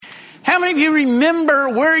many of you remember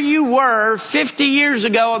where you were 50 years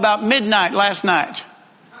ago about midnight last night?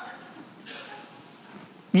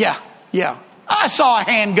 Yeah. I saw a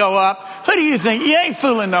hand go up. Who do you think? You ain't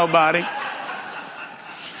fooling nobody.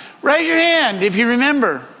 Raise your hand if you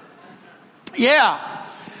remember. Yeah.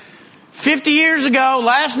 50 years ago,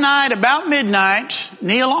 last night, about midnight,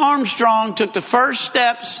 Neil Armstrong took the first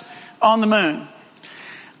steps on the moon.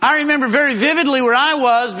 I remember very vividly where I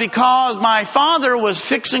was because my father was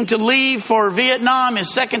fixing to leave for Vietnam,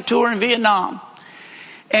 his second tour in Vietnam.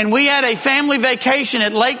 And we had a family vacation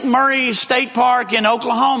at Lake Murray State Park in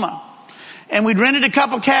Oklahoma. And we'd rented a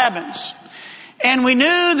couple cabins. And we knew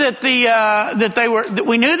that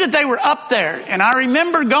they were up there. And I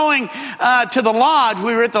remember going to the lodge.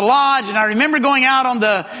 We were at the lodge, and I remember going out on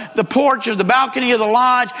the porch or the balcony of the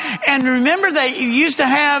lodge. And remember, they used to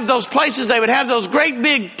have those places. They would have those great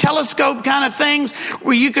big telescope kind of things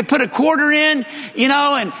where you could put a quarter in,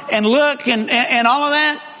 and look and all of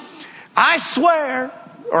that. I swear,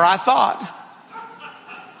 or I thought,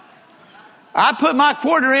 I put my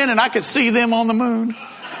quarter in and I could see them on the moon.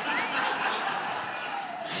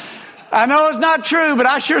 I know it's not true, but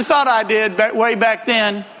I sure thought I did way back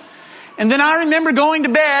then. And then I remember going to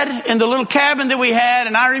bed in the little cabin that we had.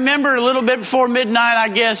 And I remember a little bit before midnight, I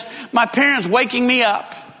guess, my parents waking me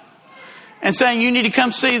up and saying, you need to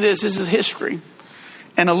come see this. This is history.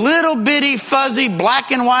 And a little bitty fuzzy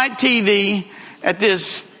black and white TV at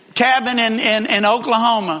this cabin in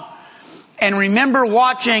Oklahoma. And remember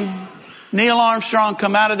watching Neil Armstrong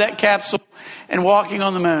come out of that capsule and walking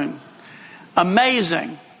on the moon.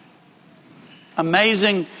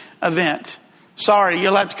 Amazing event. Sorry,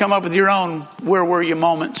 you'll have to come up with your own where were you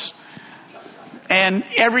moments. And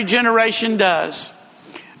every generation does.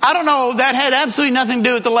 I don't know, that had absolutely nothing to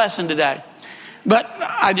do with the lesson today. But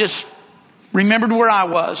I just remembered where I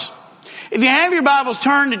was. If you have your Bibles,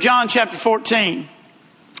 turn to John chapter 14.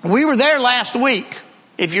 We were there last week,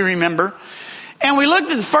 if you remember. And we looked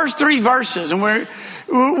at the first 3 verses. And we're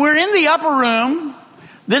in the upper room.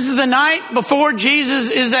 This is the night before Jesus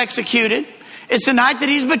is executed. It's the night that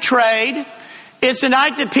he's betrayed. It's the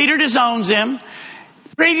night that Peter disowns him.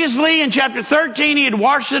 Previously in chapter 13, he had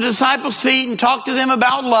washed the disciples' feet and talked to them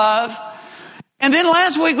about love. And then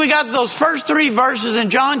last week we got those first 3 verses in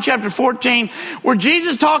John chapter 14 where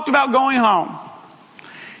Jesus talked about going home.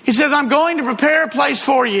 He says, I'm going to prepare a place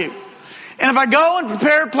for you. And if I go and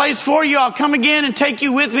prepare a place for you, I'll come again and take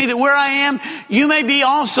you with me, that where I am, you may be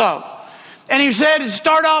also. And he said,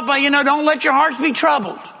 start off by, don't let your hearts be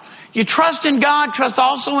troubled. You trust in God, trust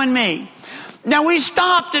also in me. Now we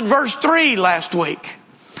stopped at verse 3 last week.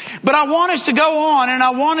 But I want us to go on and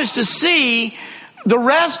I want us to see the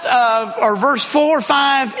rest of, or verse 4,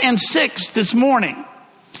 5, and 6 this morning.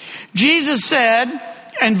 Jesus said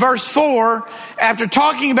in verse 4, after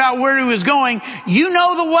talking about where he was going, you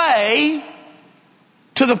know the way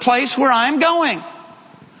to the place where I'm going.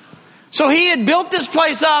 So he had built this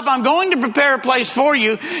place up. I'm going to prepare a place for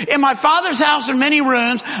you. In my Father's house are many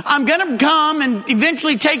rooms. I'm going to come and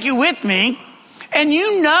eventually take you with me. And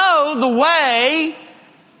you know the way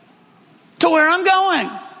to where I'm going.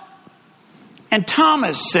 And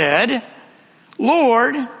Thomas said,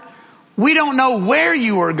 Lord, we don't know where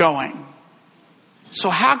you are going. So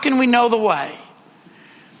how can we know the way?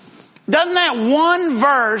 Doesn't that one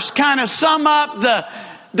verse kind of sum up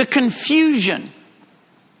the confusion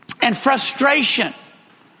and frustration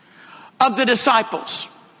of the disciples?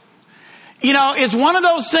 It's one of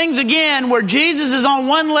those things again where Jesus is on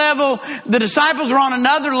one level, the disciples are on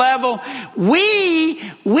another level.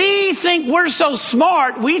 We think we're so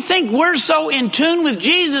smart, we think we're so in tune with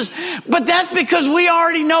Jesus, but that's because we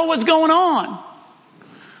already know what's going on.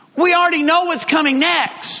 We already know what's coming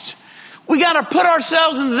next. We got to put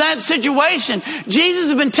ourselves into that situation. Jesus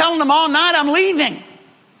has been telling them all night, I'm leaving.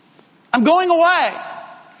 I'm going away.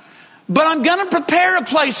 But I'm going to prepare a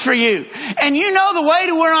place for you. And you know the way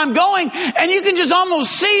to where I'm going. And you can just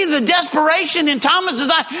almost see the desperation in Thomas's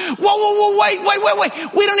eye. Whoa,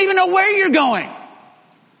 wait. We don't even know where you're going.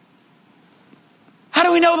 How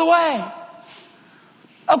do we know the way?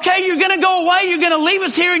 Okay, you're going to go away. You're going to leave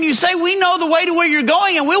us here. And you say, we know the way to where you're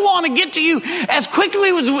going. And we want to get to you as quickly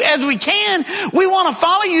as we can. We want to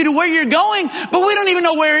follow you to where you're going. But we don't even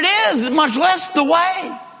know where it is, much less the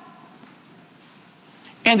way.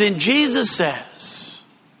 And then Jesus says,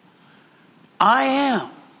 I am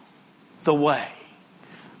the way,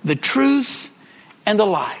 the truth, and the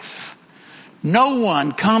life. No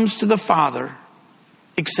one comes to the Father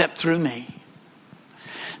except through me.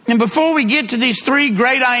 And before we get to these 3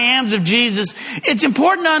 great I ams of Jesus, it's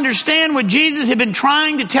important to understand what Jesus had been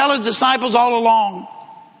trying to tell his disciples all along.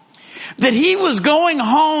 That he was going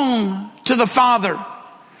home to the Father.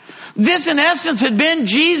 This, in essence, had been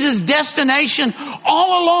Jesus' destination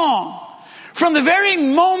all along. From the very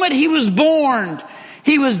moment he was born,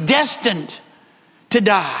 he was destined to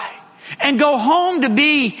die and go home to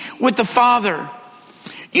be with the Father.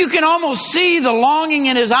 You can almost see the longing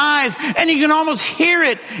in his eyes, and you can almost hear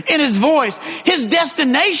it in his voice. His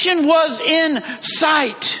destination was in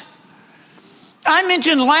sight. I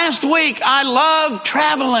mentioned last week, I love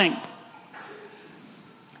traveling.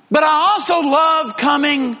 But I also love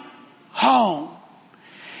coming home.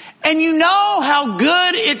 And you know how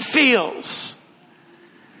good it feels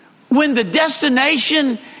when the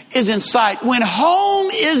destination is in sight. When home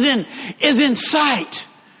is in sight.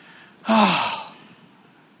 Oh.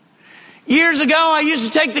 Years ago, I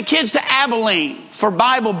used to take the kids to Abilene for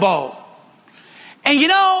Bible Bowl. And you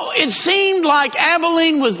know, it seemed like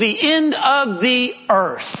Abilene was the end of the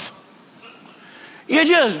earth. You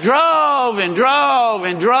just drove and drove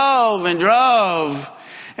and drove and drove.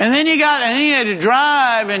 And then you had to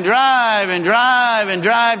drive and drive and drive and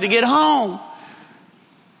drive to get home.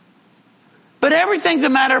 But everything's a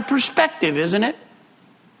matter of perspective, isn't it?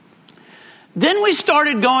 Then we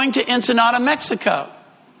started going to Ensenada, Mexico,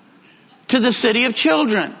 to the City of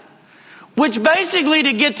Children, which basically,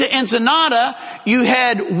 to get to Ensenada, you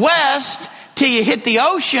head west till you hit the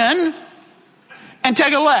ocean and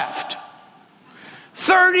take a left.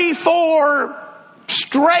 34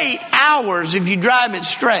 straight hours if you drive it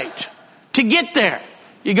straight to get there.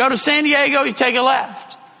 You go to San Diego, you take a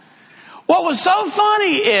left. What was so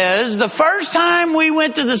funny is the first time we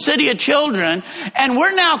went to the City of Children, and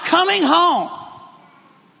we're now coming home,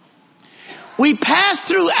 we passed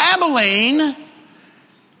through Abilene,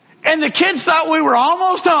 and the kids thought we were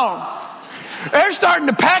almost home. They're starting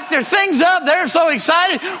to pack their things up. They're so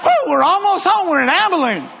excited. Whoo, we're almost home. We're in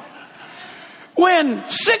Abilene. When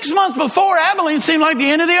 6 months before, Abilene seemed like the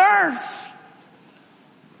end of the earth.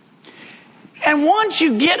 And once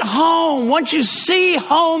you get home, once you see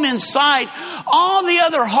home in sight, all the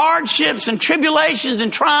other hardships and tribulations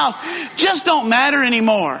and trials just don't matter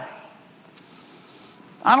anymore.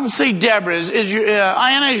 I don't see Deborah.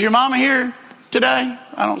 Anna, is your mama here today?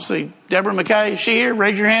 I don't see Deborah McKay. Is she here?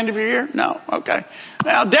 Raise your hand if you're here. No? Okay.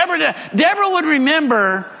 Now, Deborah would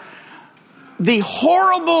remember the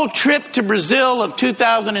horrible trip to Brazil of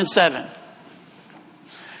 2007.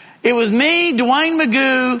 It was me, Dwayne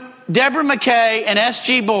Magoo, Deborah McKay, and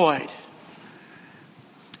S.G. Boyd.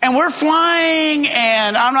 And we're flying,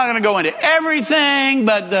 and I'm not going to go into everything,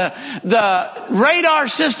 but the radar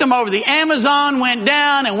system over the Amazon went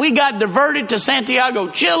down, and we got diverted to Santiago,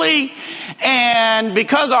 Chile. And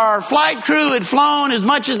because our flight crew had flown as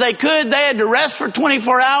much as they could, they had to rest for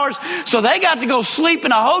 24 hours. So they got to go sleep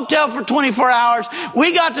in a hotel for 24 hours.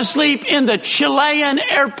 We got to sleep in the Chilean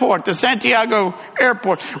airport, the Santiago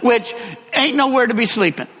airport, which ain't nowhere to be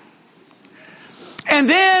sleeping. And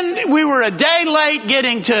then we were a day late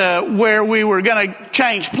getting to where we were going to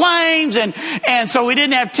change planes. And so we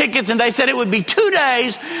didn't have tickets. And they said it would be 2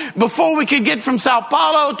 days before we could get from Sao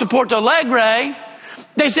Paulo to Porto Alegre.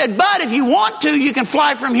 They said, but if you want to, you can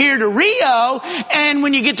fly from here to Rio. And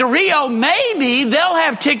when you get to Rio, maybe they'll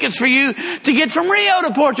have tickets for you to get from Rio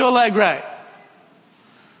to Porto Alegre.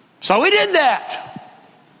 So we did that.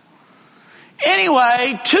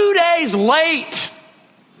 Anyway, 2 days late,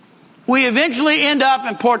 we eventually end up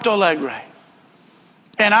in Porto Alegre.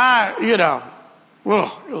 And it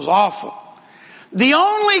was awful. The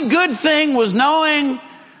only good thing was knowing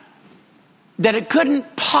that it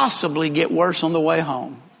couldn't possibly get worse on the way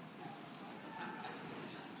home.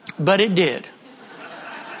 But it did.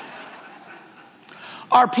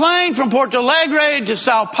 Our plane from Porto Alegre to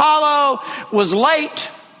Sao Paulo was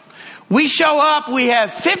late. We show up, we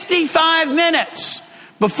have 55 minutes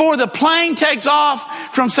before the plane takes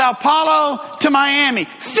off from Sao Paulo to Miami.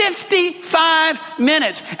 55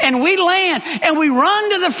 minutes. And we land and we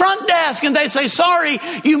run to the front desk and they say, sorry,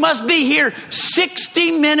 you must be here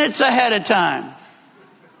 60 minutes ahead of time.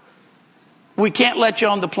 We can't let you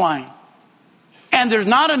on the plane. And there's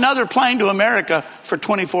not another plane to America for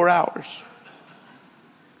 24 hours.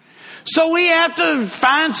 So we have to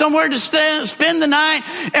find somewhere to spend the night,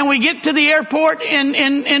 and we get to the airport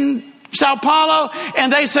in Sao Paulo,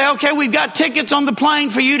 and they say, okay, we've got tickets on the plane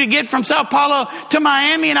for you to get from Sao Paulo to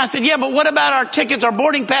Miami. And I said, yeah, but what about our tickets, our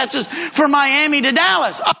boarding passes for Miami to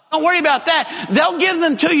Dallas? Oh, don't worry about that. They'll give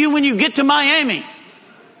them to you when you get to Miami.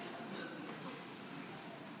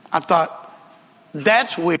 I thought,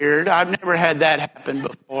 that's weird. I've never had that happen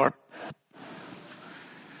before.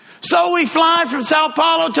 So we fly from Sao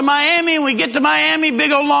Paulo to Miami, and we get to Miami,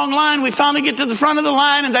 big old long line. We finally get to the front of the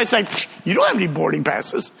line, and they say, you don't have any boarding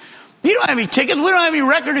passes. You don't have any tickets. We don't have any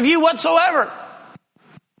record of you whatsoever.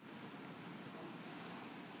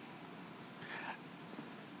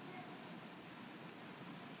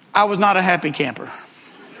 I was not a happy camper.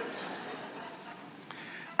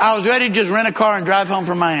 I was ready to just rent a car and drive home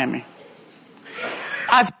from Miami.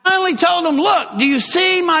 I finally told them, look, do you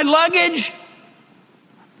see my luggage?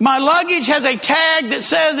 My luggage has a tag that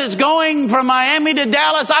says it's going from Miami to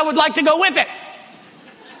Dallas. I would like to go with it.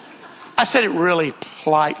 I said it really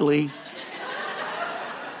politely,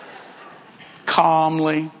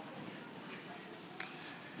 calmly.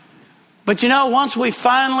 But you know, once we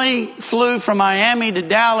finally flew from Miami to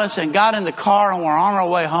Dallas and got in the car and were on our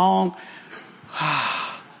way home,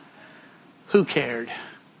 who cared?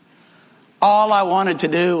 All I wanted to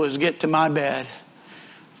do was get to my bed,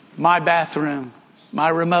 my bathroom, my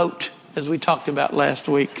remote, as we talked about last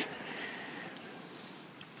week.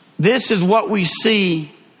 This is what we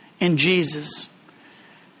see in Jesus.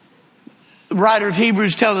 The writer of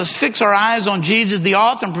Hebrews tells us, fix our eyes on Jesus, the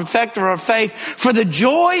author and perfecter of our faith. For the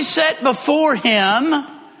joy set before him,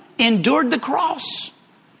 endured the cross,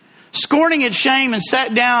 scorning its shame, and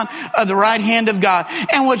sat down at the right hand of God.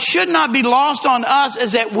 And what should not be lost on us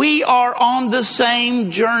is that we are on the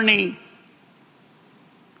same journey.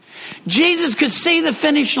 Jesus could see the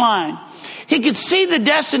finish line. He could see the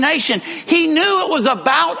destination. He knew it was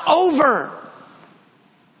about over.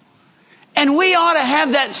 And we ought to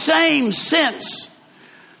have that same sense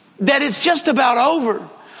that it's just about over.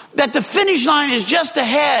 That the finish line is just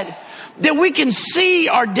ahead. That we can see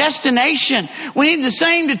our destination. We need the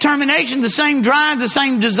same determination, the same drive, the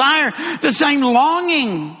same desire, the same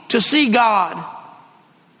longing to see God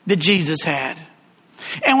that Jesus had.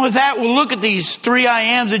 And with that, we'll look at these 3 I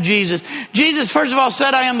ams of Jesus. Jesus, first of all,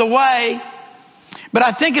 said, I am the way. But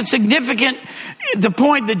I think it's significant, the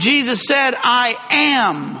point that Jesus said, I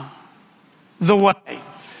am the way.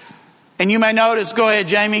 And you may notice, go ahead,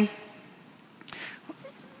 Jamie.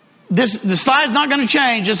 The slide's not going to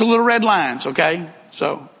change, just a little red lines, okay?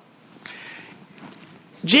 So,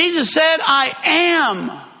 Jesus said, I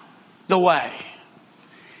am the way.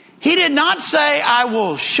 He did not say, I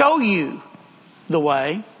will show you the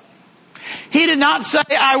way. He did not say,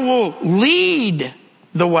 I will lead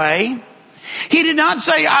the way. He did not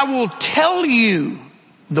say, I will tell you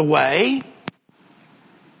the way.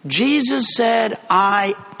 Jesus said,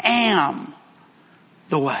 I am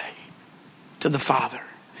the way to the Father.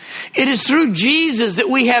 It is through Jesus that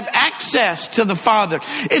we have access to the Father.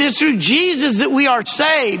 It is through Jesus that we are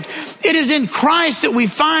saved. It is in Christ that we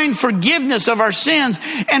find forgiveness of our sins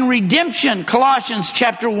and redemption, Colossians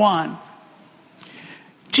chapter 1.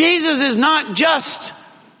 Jesus is not just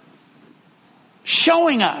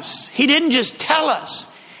showing us. He didn't just tell us.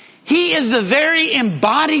 He is the very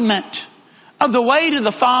embodiment of the way to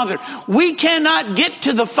the Father. We cannot get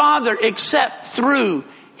to the Father except through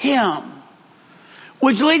Him.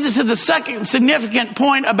 Which leads us to the second significant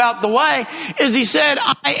point about the way, is He said,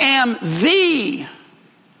 I am the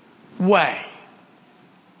way.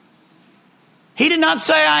 He did not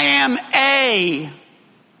say, I am a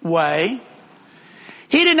way.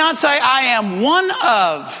 He did not say, I am one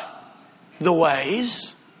of the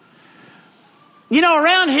ways. You know,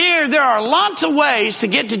 around here, there are lots of ways to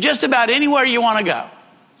get to just about anywhere you want to go.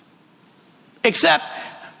 Except,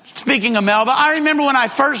 speaking of Melba, I remember when I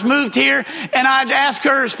first moved here and I'd ask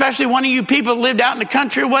her, especially one of you people that lived out in the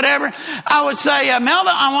country or whatever, I would say,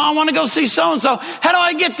 Melba, I want to go see so-and-so. How do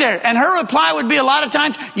I get there? And her reply would be a lot of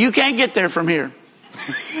times, you can't get there from here.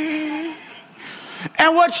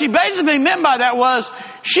 And what she basically meant by that was,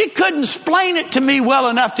 she couldn't explain it to me well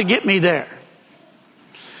enough to get me there.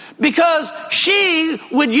 Because she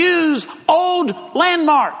would use old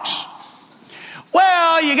landmarks.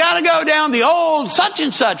 Well, you got to go down the old such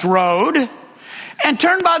and such road and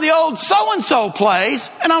turn by the old so-and-so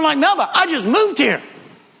place. And I'm like, Melba, I just moved here.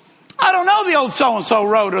 I don't know the old so-and-so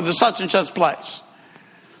road or the such and such place.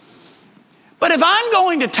 But if I'm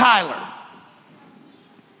going to Tyler,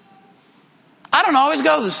 I don't always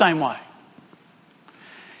go the same way.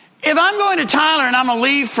 If I'm going to Tyler and I'm going to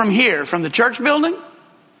leave from here, from the church building,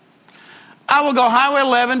 I will go Highway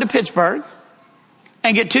 11 to Pittsburgh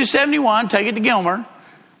and get 271, take it to Gilmer,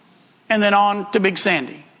 and then on to Big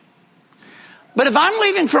Sandy. But if I'm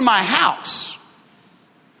leaving from my house,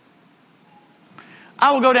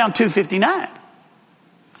 I will go down 259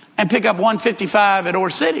 and pick up 155 at Ore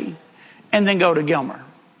City and then go to Gilmer.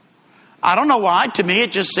 I don't know why. To me,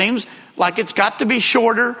 it just seems like it's got to be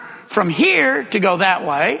shorter from here to go that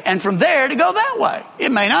way and from there to go that way.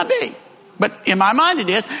 It may not be, but in my mind it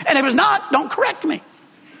is. And if it's not, don't correct me.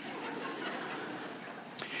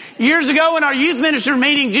 Years ago when our youth minister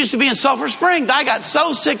meetings used to be in Sulphur Springs, I got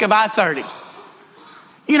so sick of I-30.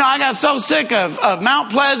 I got so sick of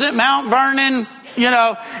Mount Pleasant, Mount Vernon,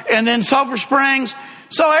 and then Sulphur Springs.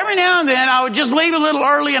 So every now and then I would just leave a little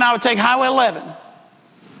early and I would take Highway 11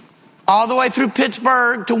 all the way through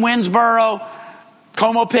Pittsburgh to Winsboro,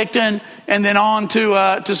 Como-Picton, and then on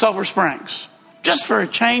to Sulphur Springs, just for a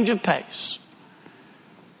change of pace.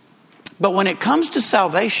 But when it comes to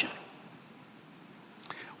salvation,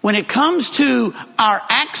 when it comes to our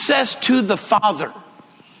access to the Father,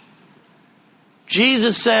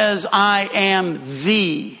 Jesus says, I am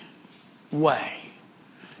the way.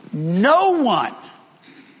 No one.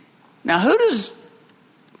 Now, who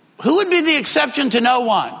would be the exception to no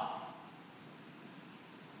one?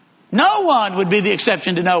 No one would be the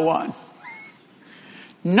exception to no one.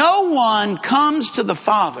 No one comes to the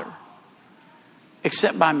Father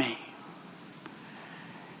except by me.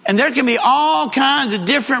 And there can be all kinds of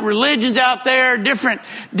different religions out there, different,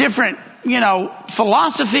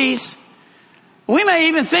 philosophies. We may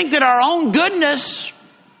even think that our own goodness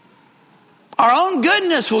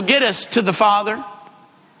will get us to the Father.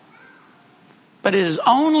 But it is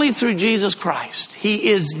only through Jesus Christ. He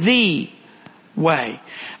is the way.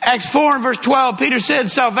 Acts 4 and verse 12, Peter said,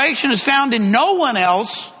 salvation is found in no one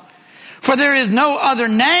else, for there is no other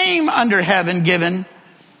name under heaven given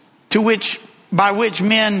by which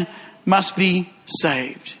men must be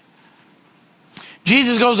saved.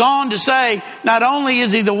 Jesus goes on to say, not only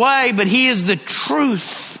is he the way, but he is the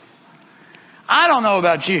truth. I don't know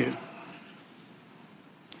about you,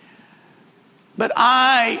 but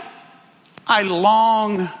I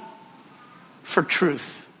long for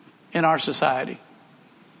truth in our society.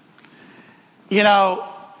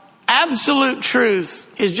 Absolute truth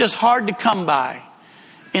is just hard to come by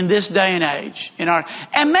in this day and age.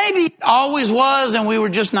 And maybe it always was and we were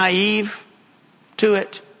just naive to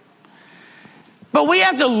it. But we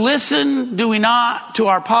have to listen, do we not, to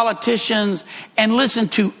our politicians and listen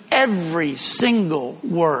to every single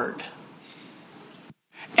word.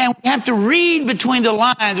 And we have to read between the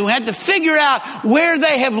lines. We have to figure out where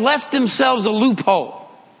they have left themselves a loophole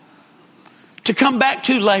to come back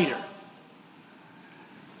to later.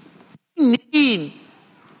 We need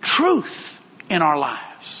truth in our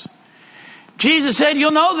lives. Jesus said,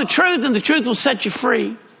 you'll know the truth and the truth will set you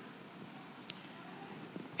free.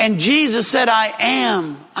 And Jesus said, I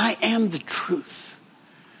am the truth.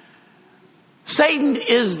 Satan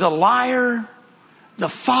is the liar, the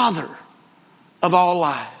father of all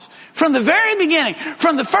lies. From the very beginning,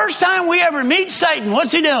 from the first time we ever meet Satan,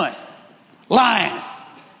 what's he doing? Lying.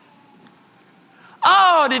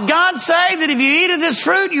 Oh, did God say that if you eat of this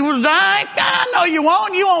fruit, you will die? No, you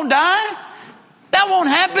won't. You won't die. That won't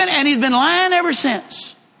happen. And he's been lying ever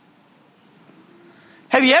since.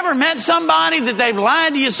 Have you ever met somebody that they've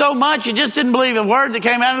lied to you so much you just didn't believe a word that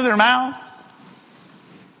came out of their mouth?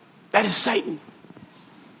 That is Satan.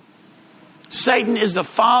 Satan is the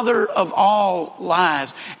father of all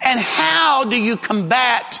lies. And how do you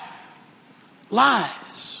combat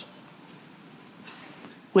lies?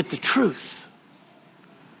 With the truth.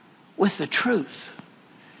 With the truth.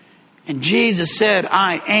 And Jesus said,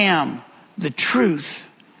 I am the truth.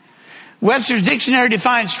 Webster's dictionary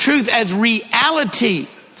defines truth as reality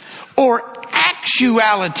or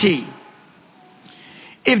actuality.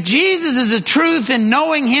 If Jesus is the truth and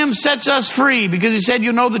knowing him sets us free, because he said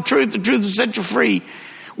you'll know the truth will set you free,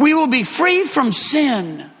 we will be free from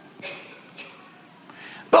sin.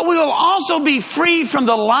 But we will also be free from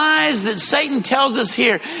the lies that Satan tells us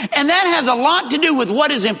here. And that has a lot to do with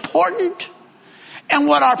what is important and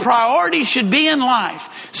what our priorities should be in life.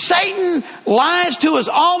 Satan lies to us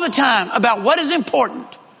all the time about what is important,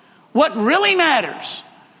 what really matters.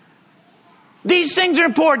 These things are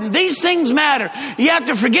important. These things matter. You have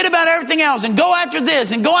to forget about everything else and go after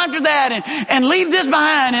this and go after that and leave this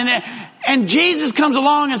behind. And Jesus comes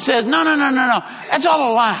along and says, no. That's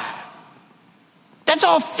all a lie. That's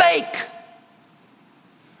all fake.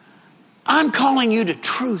 I'm calling you to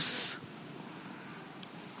truth.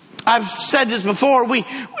 I've said this before,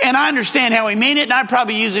 and I understand how we mean it, and I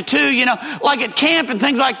probably use it too, like at camp and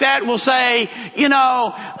things like that, we'll say,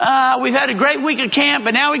 we've had a great week at camp,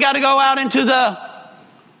 but now we got to go out into the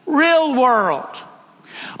real world.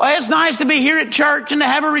 Well, it's nice to be here at church and to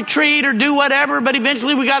have a retreat or do whatever, but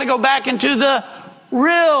eventually we got to go back into the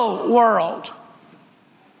real world.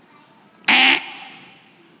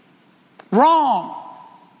 Wrong.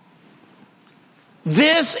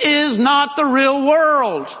 This is not the real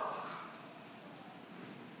world.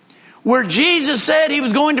 Where Jesus said he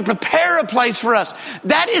was going to prepare a place for us.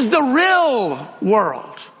 That is the real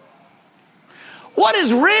world. What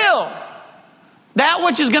is real? That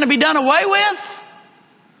which is going to be done away with,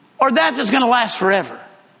 or that that's going to last forever?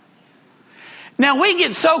 Now, we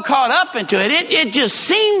get so caught up into it, it just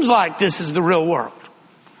seems like this is the real world.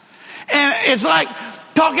 And it's like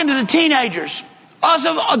talking to the teenagers.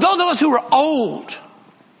 Also, those of us who are old,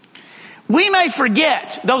 we may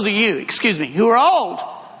forget, those of you, who are old,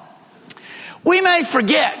 we may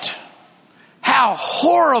forget how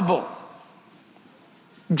horrible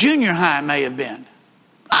junior high may have been.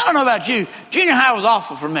 I don't know about you. Junior high was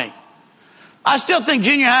awful for me. I still think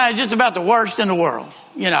junior high is just about the worst in the world,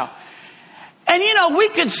 And we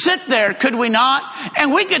could sit there, could we not?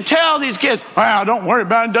 And we could tell these kids, well, don't worry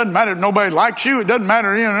about it. It doesn't matter if nobody likes you. It doesn't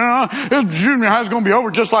matter, junior high is going to be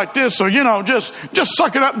over just like this. So, just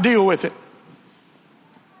suck it up and deal with it.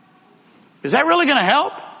 Is that really going to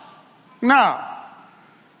help? No.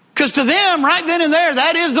 Because to them, right then and there,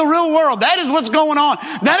 that is the real world. That is what's going on.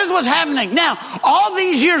 That is what's happening. Now, all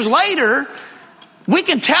these years later, we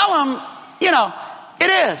can tell them,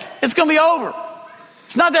 it is. It's going to be over.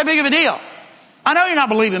 It's not that big of a deal. I know you're not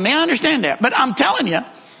believing me. I understand that. But I'm telling you,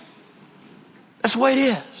 that's the way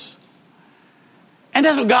it is. And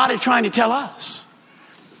that's what God is trying to tell us.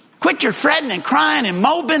 Quit your fretting and crying and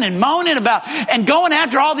moping and moaning about and going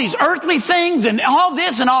after all these earthly things and all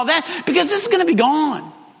this and all that, because this is going to be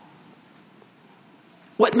gone.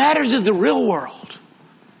 What matters is the real world.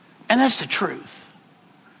 And that's the truth.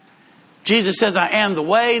 Jesus says, I am the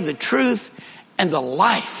way, the truth, and the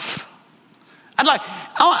life. I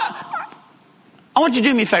want you to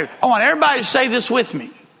do me a favor. I want everybody to say this with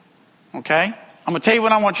me. Okay? I'm going to tell you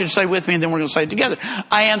what I want you to say with me, and then we're going to say it together.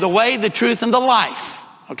 I am the way, the truth, and the life.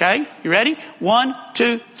 Okay? You ready? 1,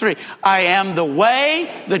 2, 3. I am the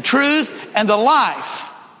way, the truth, and the life.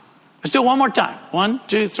 Let's do it one more time. 1,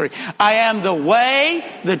 2, 3. I am the way,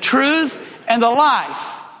 the truth, and the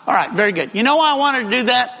life. All right, very good. You know why I wanted to do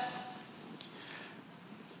that?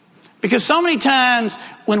 Because so many times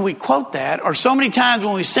when we quote that, or so many times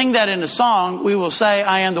when we sing that in a song, we will say,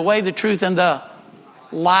 I am the way, the truth, and the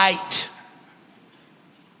light.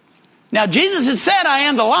 Now, Jesus has said, I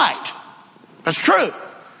am the light. That's true.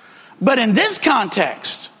 But in this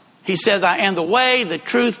context, he says, I am the way, the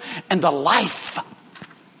truth, and the life.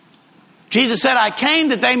 Jesus said, I came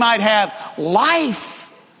that they might have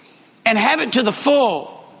life and have it to the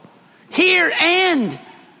full, here and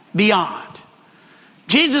beyond.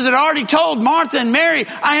 Jesus had already told Martha and Mary,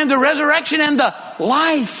 I am the resurrection and the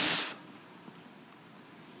life.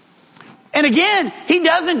 And again, he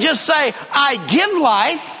doesn't just say, I give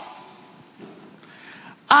life.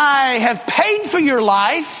 I have paid for your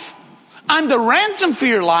life. I'm the ransom for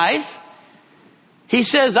your life. He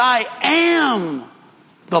says, I am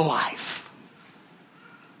the life.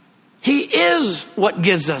 He is what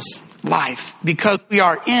gives us life because we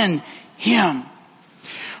are in him.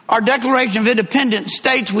 Our Declaration of Independence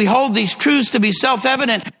states we hold these truths to be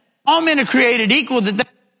self-evident. All men are created equal, that they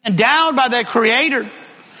are endowed by their Creator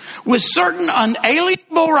with certain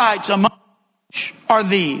unalienable rights, among which are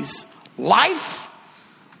these: life,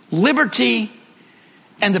 liberty,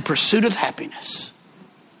 and the pursuit of happiness.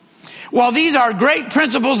 While these are great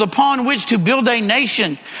principles upon which to build a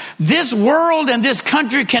nation, this world and this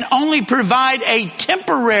country can only provide a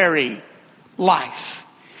temporary life,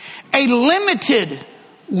 a limited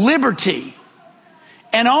liberty,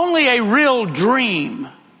 and only a real dream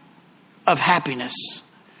of happiness.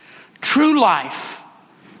 True life,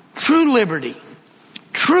 true liberty,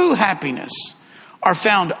 true happiness are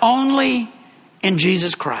found only in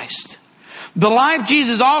Jesus Christ. The life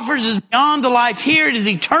Jesus offers is beyond the life here. It is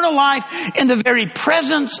eternal life in the very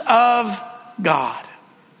presence of God.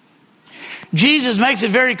 Jesus makes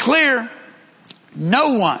it very clear,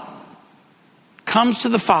 no one comes to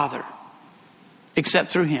the Father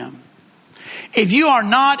except through him. If you are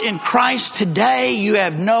not in Christ today, you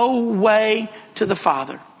have no way to the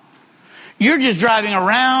Father. You're just driving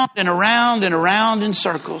around and around and around in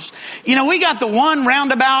circles. We got the one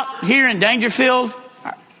roundabout here in Dangerfield.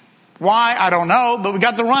 Why? I don't know, but we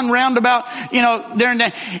got the one roundabout, there and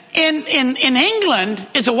there. In England,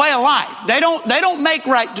 it's a way of life. They don't make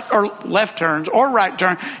right or left turns or right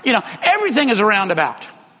turn. Everything is a roundabout.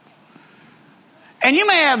 And you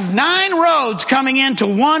may have 9 roads coming into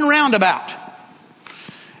one roundabout.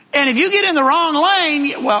 And if you get in the wrong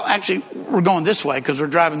lane, well, actually, we're going this way because we're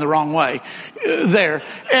driving the wrong way there.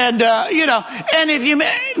 And, and if you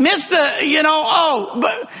miss the,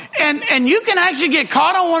 and you can actually get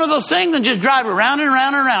caught on one of those things and just drive around and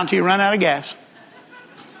around and around till you run out of gas.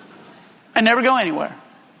 And never go anywhere.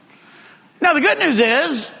 Now, the good news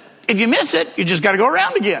is, if you miss it, you just got to go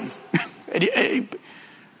around again.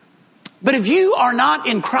 But if you are not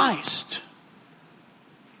in Christ,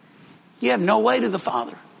 you have no way to the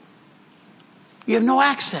Father. You have no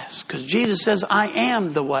access because Jesus says, I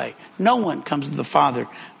am the way. No one comes to the Father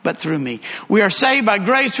but through me. We are saved by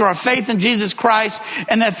grace through our faith in Jesus Christ.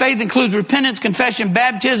 And that faith includes repentance, confession,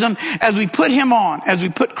 baptism as we put Him on, as we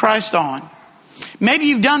put Christ on. Maybe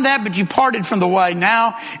you've done that, but you parted from the way.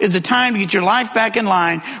 Now is the time to get your life back in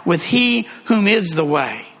line with He whom is the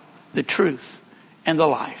way, the truth, and the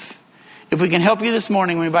life. If we can help you this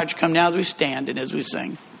morning, we invite you to come now as we stand and as we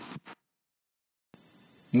sing.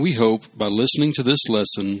 We hope by listening to this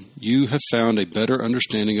lesson, you have found a better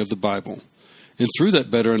understanding of the Bible. And through that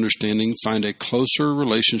better understanding, find a closer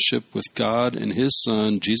relationship with God and His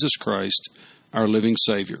Son, Jesus Christ, our living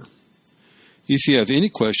Savior. If you have any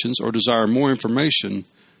questions or desire more information,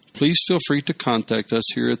 please feel free to contact us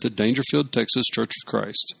here at the Dangerfield, Texas Church of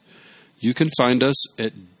Christ. You can find us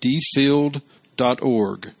at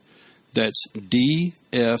dfield.org. That's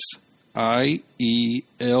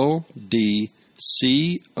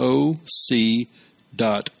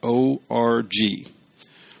DFIELDCOC.org.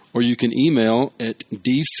 Or you can email at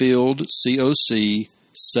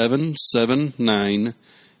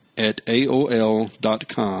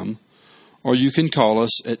dfieldcoc779@aol.com. Or you can call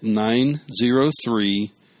us at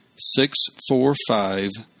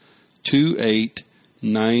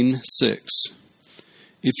 903-645-2896.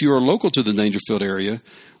 If you are local to the Dangerfield area,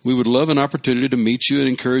 we would love an opportunity to meet you and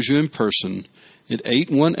encourage you in person at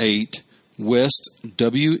 818 West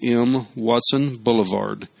W.M. Watson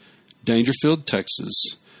Boulevard, Dangerfield,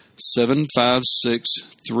 Texas,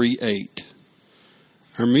 75638.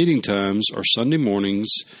 Our meeting times are Sunday mornings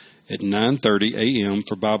at 9:30 a.m.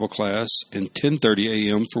 for Bible class and 10:30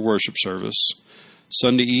 a.m. for worship service,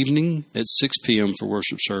 Sunday evening at 6 p.m. for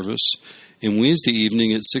worship service, and Wednesday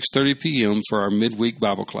evening at 6:30 p.m. for our midweek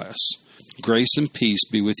Bible class. Grace and peace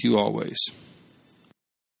be with you always.